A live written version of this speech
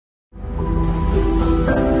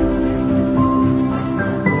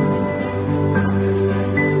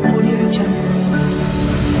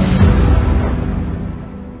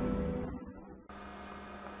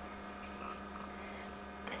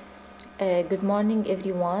Good morning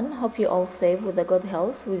everyone. Hope you all safe with a good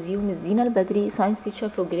health. With you Ms. Dina Al-Badri, science teacher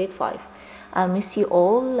for grade 5. I miss you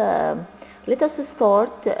all. Let us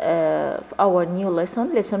start our new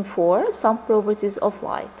lesson 4, some properties of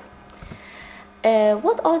light.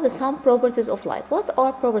 What are some properties of light? What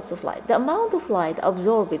are properties of light? The amount of light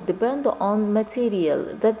absorbed depends on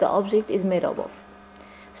material that the object is made up of.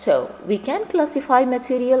 So we can classify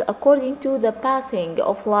material according to the passing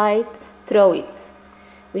of light through it.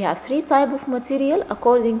 We have 3 types of material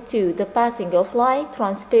according to the passing of light: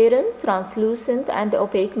 transparent, translucent, and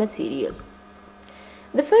opaque material.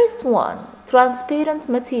 The first one, transparent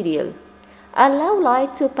material, allow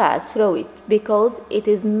light to pass through it because it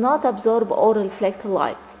is not absorb or reflect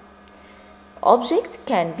light. Object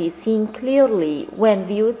can be seen clearly when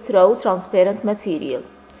viewed through transparent material.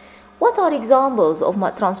 What are examples of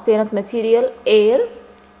transparent material? Air,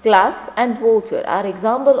 glass, and water are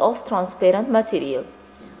examples of transparent material.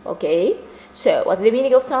 Okay, so what's the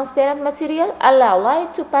meaning of transparent material? Allow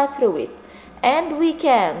light to pass through it, and we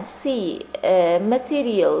can see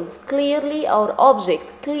materials clearly or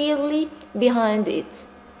object clearly behind it.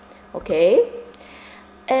 Okay,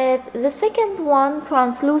 the second one,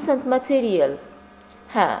 translucent material.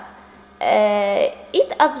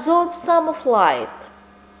 It absorbs some of light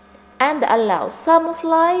and allows some of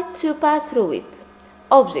light to pass through it.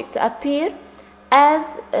 Objects appear as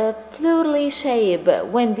plurally shaped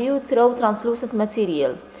when viewed through translucent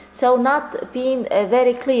material, so not being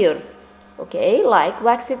very clear. Okay, like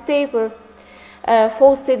waxed paper,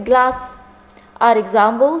 frosted glass are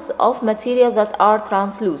examples of material that are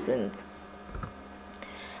translucent.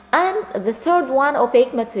 And the third one,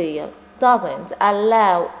 opaque material, doesn't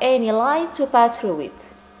allow any light to pass through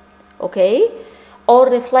it, okay, or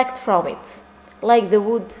reflect from it, like the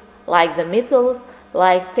wood, like the metals,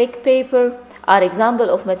 like thick paper are examples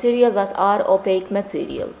of material that are opaque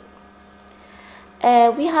material.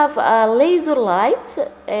 We have laser light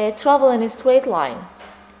travel in a straight line.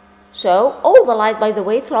 So all the light, by the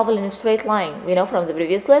way, travel in a straight line. We know from the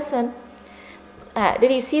previous lesson.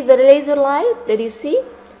 Did you see the laser light? Did you see?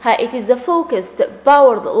 It is a focused,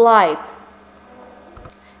 powered light.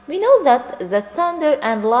 We know that the thunder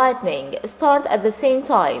and lightning start at the same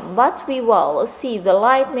time, but we will see the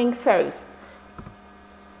lightning first.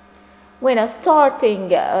 When a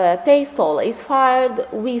starting pistol is fired,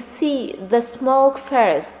 we see the smoke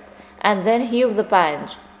first and then hear the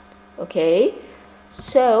punch. Okay,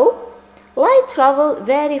 so light travels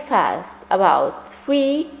very fast, about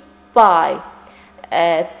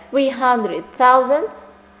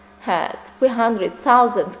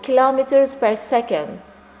 300,000 kilometers per second,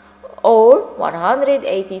 or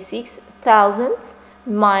 186,000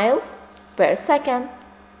 miles per second.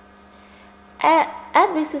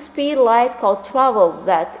 At this speed, light could travel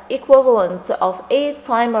that equivalent of 8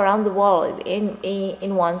 times around the world in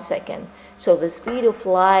 1 second. So the speed of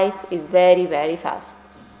light is very, very fast,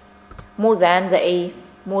 more than the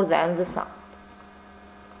sun.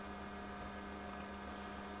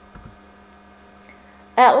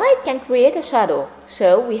 Light can create a shadow.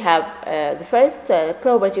 So we have the first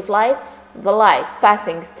property of light, the light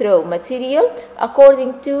passing through material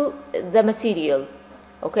according to the material.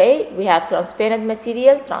 Okay, we have transparent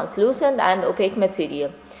material, translucent, and opaque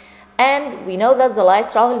material. And we know that the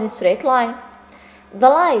light travels in a straight line. The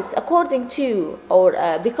light, according to, or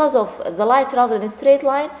because of the light travel in a straight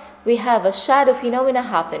line, we have a shadow phenomena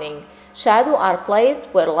happening. Shadows are placed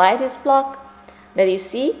where light is blocked. That you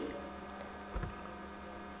see?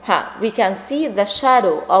 We can see the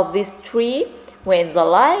shadow of this tree when the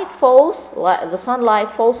light falls, the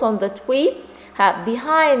sunlight falls on the tree.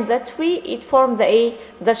 Behind the tree, it forms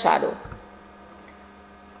the shadow.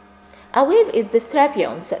 A wave is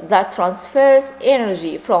disturbance that transfers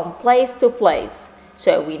energy from place to place.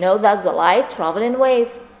 So we know that the light travels in wave.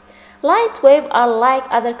 Light waves are like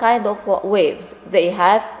other kind of waves. They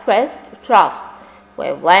have crest, troughs,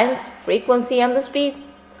 wavelengths, frequency, and the speed.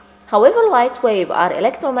 However, light waves are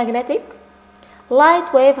electromagnetic.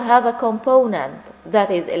 Light waves have a component that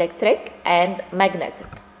is electric and magnetic.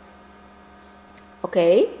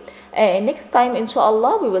 Okay, next time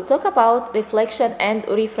inshallah we will talk about reflection and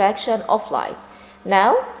refraction of light.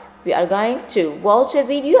 Now we are going to watch a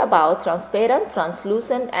video about transparent,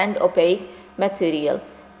 translucent, and opaque material.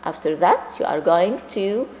 After that you are going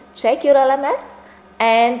to check your LMS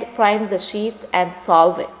and print the sheet and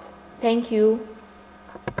solve it. Thank you.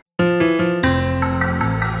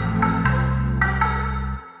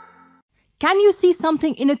 Can you see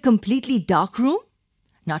something in a completely dark room?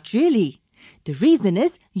 Not really. The reason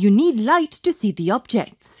is you need light to see the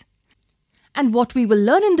objects. And what we will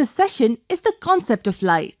learn in this session is the concept of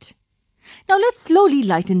light. Now let's slowly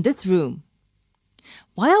lighten this room.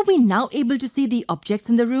 Why are we now able to see the objects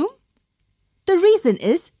in the room? The reason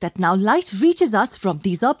is that now light reaches us from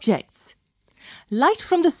these objects. Light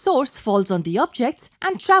from the source falls on the objects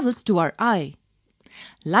and travels to our eye.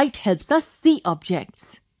 Light helps us see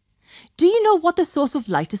objects. Do you know what the source of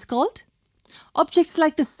light is called? Objects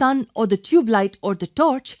like the sun or the tube light or the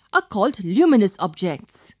torch are called luminous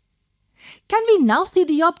objects. Can we now see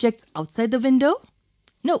the objects outside the window?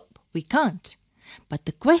 Nope, we can't. But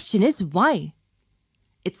the question is why?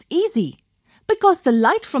 It's easy. Because the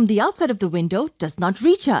light from the outside of the window does not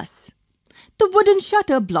reach us. The wooden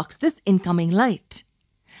shutter blocks this incoming light.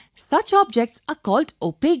 Such objects are called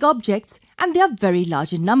opaque objects and they are very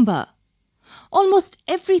large in number. Almost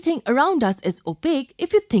everything around us is opaque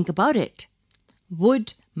if you think about it.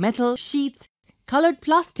 Wood, metal, sheets, colored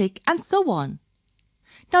plastic and so on.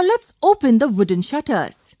 Now let's open the wooden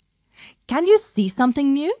shutters. Can you see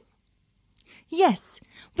something new? Yes,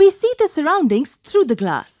 we see the surroundings through the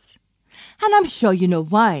glass. And I'm sure you know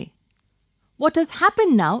why. What has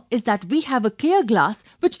happened now is that we have a clear glass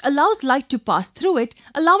which allows light to pass through it,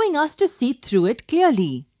 allowing us to see through it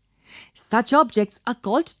clearly. Such objects are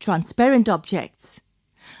called transparent objects.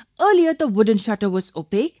 Earlier, the wooden shutter was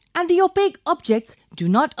opaque and the opaque objects do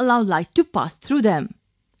not allow light to pass through them.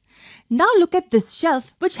 Now look at this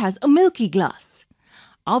shelf which has a milky glass.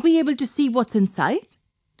 Are we able to see what's inside?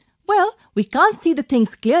 Well, we can't see the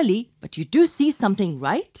things clearly, but you do see something,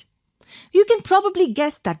 right? You can probably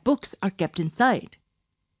guess that books are kept inside.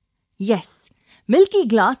 Yes, milky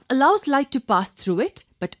glass allows light to pass through it,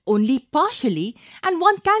 but only partially, and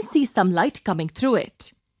one can see some light coming through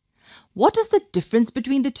it. What is the difference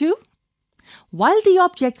between the two? While the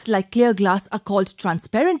objects like clear glass are called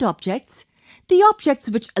transparent objects, the objects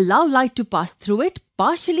which allow light to pass through it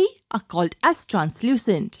partially are called as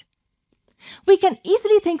translucent. We can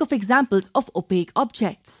easily think of examples of opaque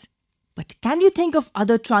objects. But can you think of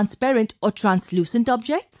other transparent or translucent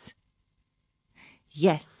objects?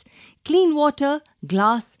 Yes, clean water,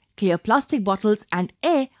 glass, clear plastic bottles and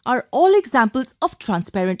air are all examples of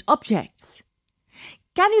transparent objects.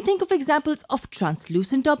 Can you think of examples of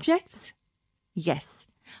translucent objects? Yes,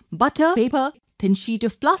 butter, paper, thin sheet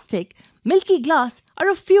of plastic, milky glass are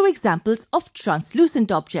a few examples of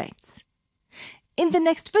translucent objects. In the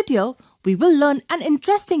next video, we will learn an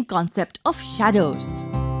interesting concept of shadows.